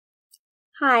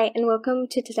Hi, and welcome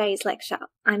to today's lecture.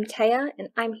 I'm Taya, and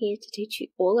I'm here to teach you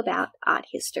all about art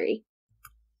history.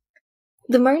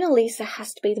 The Mona Lisa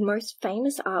has to be the most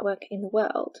famous artwork in the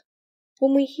world.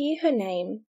 When we hear her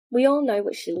name, we all know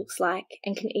what she looks like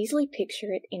and can easily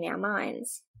picture it in our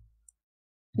minds.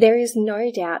 There is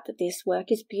no doubt that this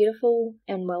work is beautiful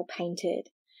and well painted,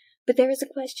 but there is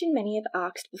a question many have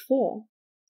asked before.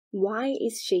 Why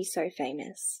is she so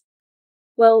famous?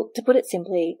 Well, to put it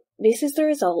simply, this is the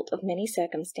result of many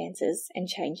circumstances and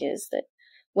changes that,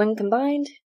 when combined,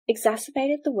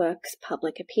 exacerbated the work's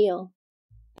public appeal.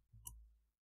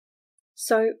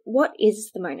 So, what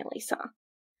is the Mona Lisa?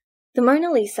 The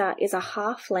Mona Lisa is a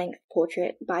half-length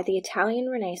portrait by the Italian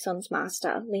Renaissance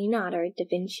master Leonardo da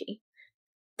Vinci.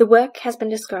 The work has been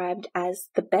described as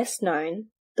the best known,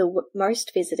 the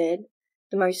most visited,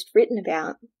 the most written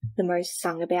about, the most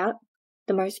sung about,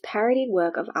 the most parodied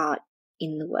work of art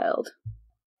in the world.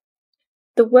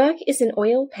 The work is an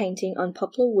oil painting on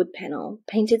poplar wood panel,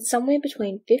 painted somewhere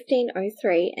between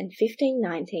 1503 and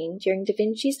 1519 during Da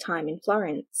Vinci's time in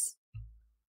Florence.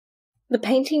 The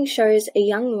painting shows a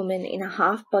young woman in a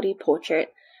half-body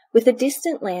portrait with a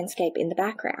distant landscape in the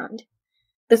background.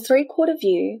 The three-quarter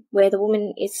view, where the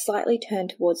woman is slightly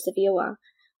turned towards the viewer,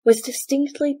 was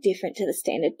distinctly different to the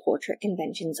standard portrait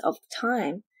conventions of the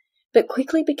time, but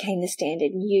quickly became the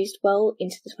standard and used well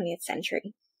into the 20th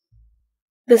century.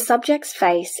 The subject's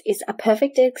face is a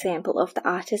perfect example of the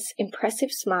artist's impressive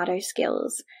smarto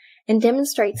skills and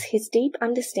demonstrates his deep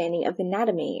understanding of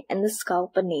anatomy and the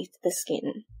skull beneath the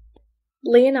skin.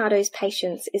 Leonardo's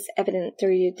patience is evident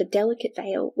through the delicate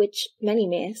veil, which many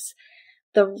miss,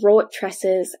 the wrought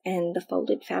tresses, and the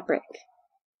folded fabric.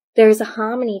 There is a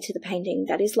harmony to the painting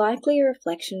that is likely a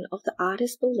reflection of the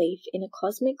artist's belief in a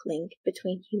cosmic link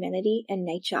between humanity and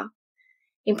nature,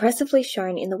 impressively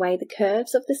shown in the way the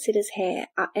curves of the sitter's hair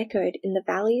are echoed in the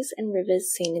valleys and rivers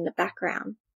seen in the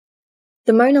background.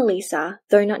 The Mona Lisa,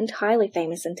 though not entirely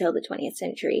famous until the 20th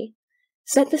century,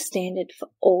 set the standard for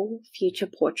all future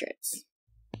portraits.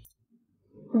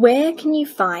 Where can you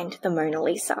find the Mona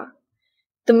Lisa?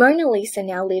 The Mona Lisa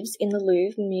now lives in the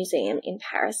Louvre Museum in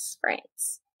Paris,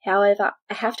 France. However,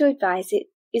 I have to advise it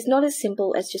is not as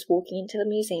simple as just walking into the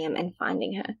museum and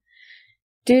finding her.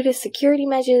 Due to security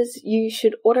measures, you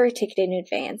should order a ticket in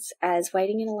advance, as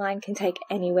waiting in a line can take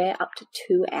anywhere up to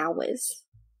 2 hours.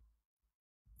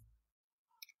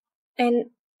 And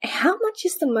how much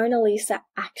is the Mona Lisa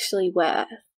actually worth?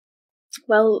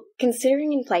 Well,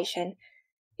 considering inflation,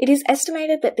 it is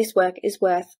estimated that this work is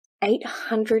worth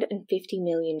 $850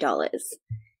 million.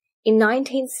 In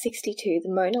 1962,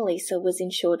 the Mona Lisa was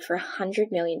insured for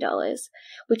 $100 million,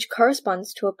 which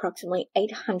corresponds to approximately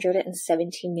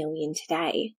 $870 million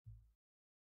today.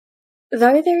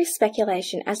 Though there is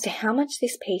speculation as to how much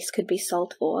this piece could be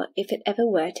sold for if it ever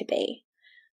were to be,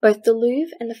 both the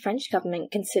Louvre and the French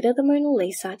government consider the Mona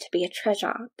Lisa to be a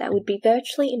treasure that would be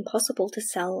virtually impossible to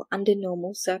sell under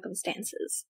normal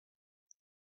circumstances.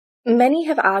 Many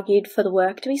have argued for the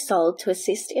work to be sold to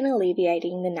assist in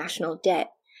alleviating the national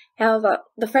debt. However,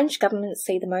 the French government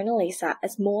see the Mona Lisa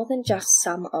as more than just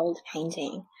some old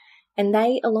painting, and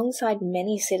they, alongside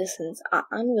many citizens, are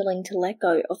unwilling to let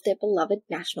go of their beloved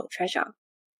national treasure.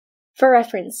 For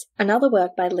reference, another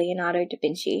work by Leonardo da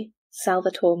Vinci,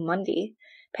 Salvator Mundi,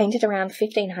 painted around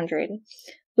 1500,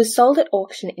 was sold at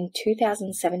auction in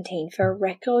 2017 for a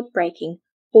record-breaking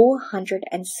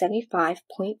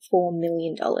 $475.4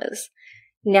 million.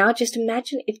 Now just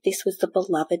imagine if this was the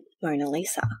beloved Mona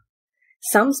Lisa.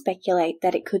 Some speculate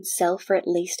that it could sell for at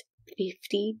least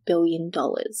 $50 billion.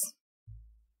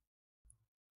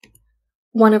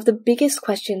 One of the biggest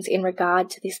questions in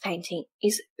regard to this painting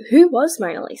is, who was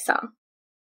Mona Lisa?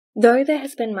 Though there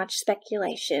has been much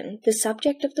speculation, the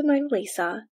subject of the Mona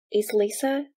Lisa is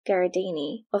Lisa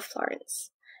Gherardini of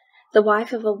Florence, the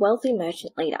wife of a wealthy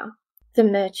merchant leader. The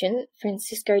merchant,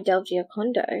 Francisco del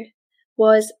Giocondo,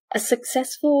 was a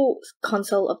successful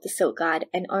consul of the Silk Guard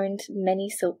and owned many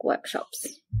silk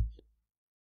workshops.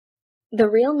 The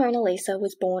real Mona Lisa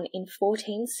was born in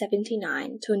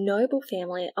 1479 to a noble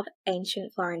family of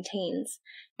ancient Florentines,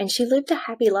 and she lived a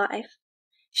happy life.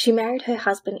 She married her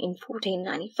husband in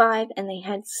 1495 and they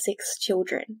had 6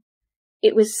 children.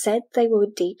 It was said they were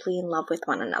deeply in love with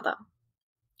one another.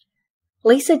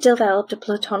 Lisa developed a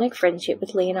platonic friendship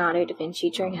with Leonardo da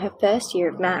Vinci during her first year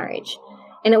of marriage,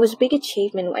 and it was a big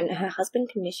achievement when her husband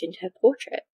commissioned her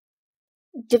portrait.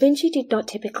 Da Vinci did not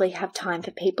typically have time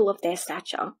for people of their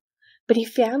stature, but he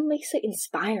found Lisa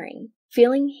inspiring,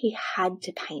 feeling he had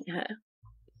to paint her.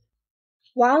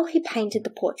 While he painted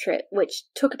the portrait, which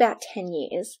took about 10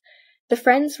 years, the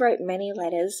friends wrote many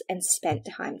letters and spent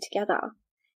time together.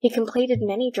 He completed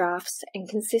many drafts and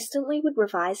consistently would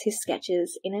revise his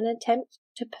sketches in an attempt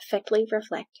to perfectly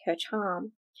reflect her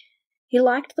charm. He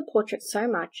liked the portrait so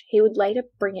much he would later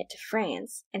bring it to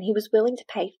France, and he was willing to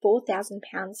pay £4,000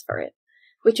 for it,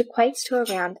 which equates to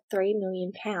around £3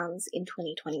 million in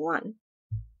 2021.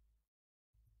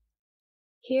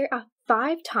 Here are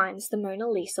 5 times the Mona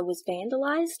Lisa was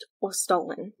vandalised or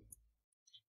stolen.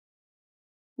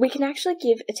 We can actually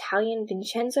give Italian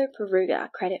Vincenzo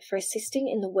Peruggia credit for assisting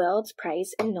in the world's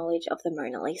praise and knowledge of the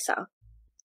Mona Lisa.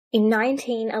 In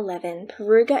 1911,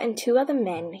 Peruggia and 2 other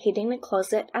men hid in a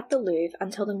closet at the Louvre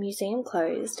until the museum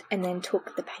closed and then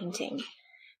took the painting,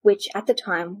 which at the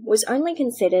time was only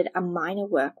considered a minor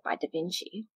work by Da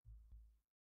Vinci.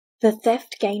 The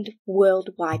theft gained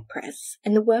worldwide press,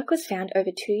 and the work was found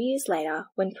over 2 years later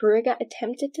when Peruggia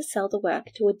attempted to sell the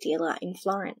work to a dealer in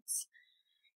Florence.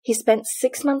 He spent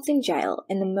 6 months in jail,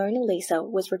 and the Mona Lisa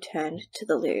was returned to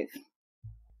the Louvre.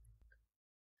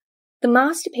 The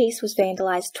masterpiece was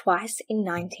vandalised twice in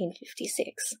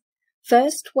 1956.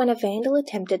 First, when a vandal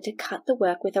attempted to cut the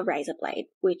work with a razor blade,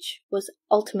 which was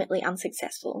ultimately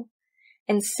unsuccessful,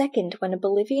 and second, when a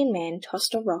Bolivian man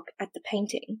tossed a rock at the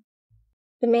painting.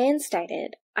 The man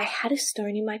stated, "I had a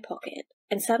stone in my pocket,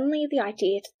 and suddenly the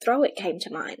idea to throw it came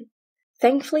to mind.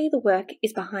 Thankfully, the work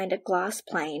is behind a glass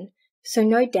plane, so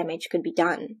no damage could be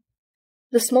done."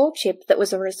 The small chip that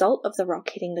was a result of the rock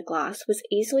hitting the glass was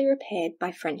easily repaired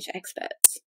by French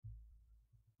experts.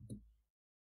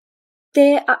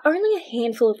 There are only a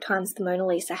handful of times the Mona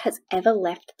Lisa has ever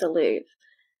left the Louvre,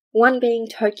 one being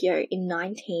Tokyo in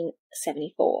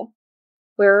 1974,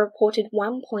 where a reported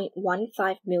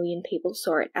 1.15 million people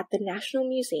saw it at the National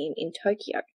Museum in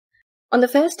Tokyo. On the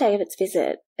first day of its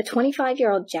visit, a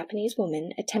 25-year-old Japanese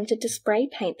woman attempted to spray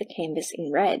paint the canvas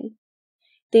in red.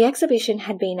 The exhibition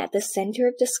had been at the center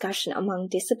of discussion among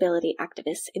disability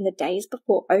activists in the days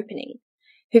before opening,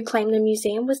 who claimed the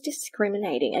museum was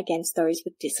discriminating against those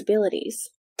with disabilities.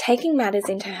 Taking matters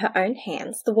into her own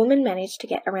hands, the woman managed to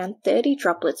get around 30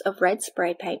 droplets of red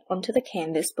spray paint onto the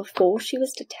canvas before she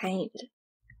was detained.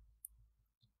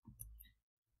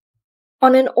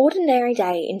 On an ordinary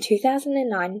day in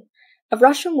 2009, a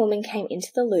Russian woman came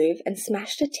into the Louvre and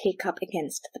smashed a teacup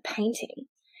against the painting.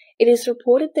 It is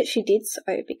reported that she did so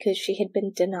because she had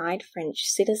been denied French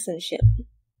citizenship.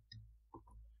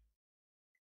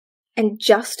 And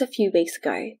just a few weeks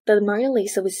ago, the Mona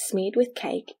Lisa was smeared with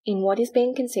cake in what is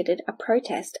being considered a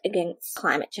protest against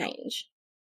climate change.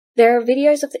 There are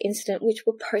videos of the incident which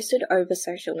were posted over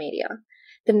social media.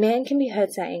 The man can be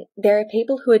heard saying, "There are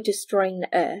people who are destroying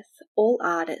the earth. All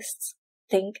artists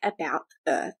think about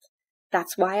the earth.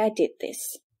 That's why I did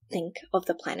this. Think of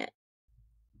the planet."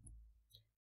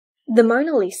 The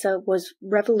Mona Lisa was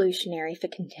revolutionary for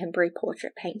contemporary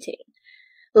portrait painting.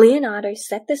 Leonardo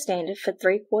set the standard for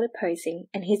three-quarter posing,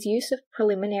 and his use of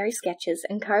preliminary sketches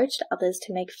encouraged others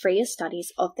to make freer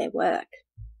studies of their work.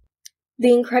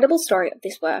 The incredible story of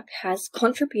this work has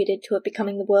contributed to it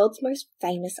becoming the world's most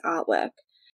famous artwork.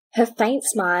 Her faint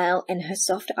smile and her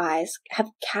soft eyes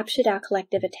have captured our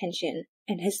collective attention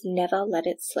and has never let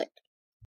it slip.